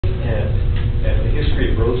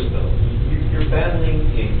Roosevelt. You're battling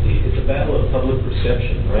it's a battle of public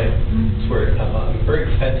perception, right? It's where I'm very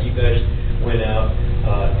glad that you guys went out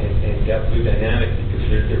and got BlueDynamic, because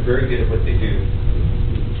they're very good at what they do.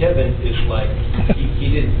 Kevin is like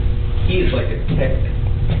he is like a tech,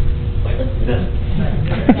 like none.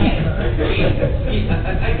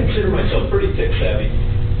 I consider myself pretty tech savvy.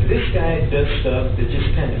 This guy does stuff that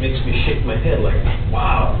just kind of makes me shake my head, like,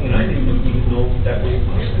 wow, you know, I didn't even know that was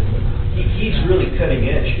possible. He's really cutting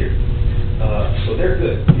edge here. So they're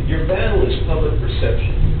good. Your battle is public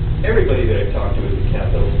perception. Everybody that I talked to at the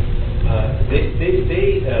Capitol,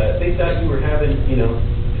 they thought you were having, you know,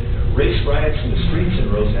 race riots in the streets in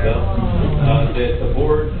Roosevelt. That the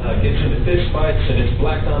board gets into fist fights and it's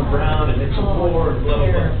black on brown and it's a war and blah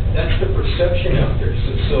blah blah. That's the perception out there.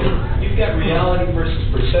 So you've got reality versus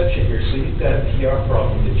perception here. So you've got a PR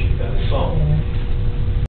problem that you've got to solve.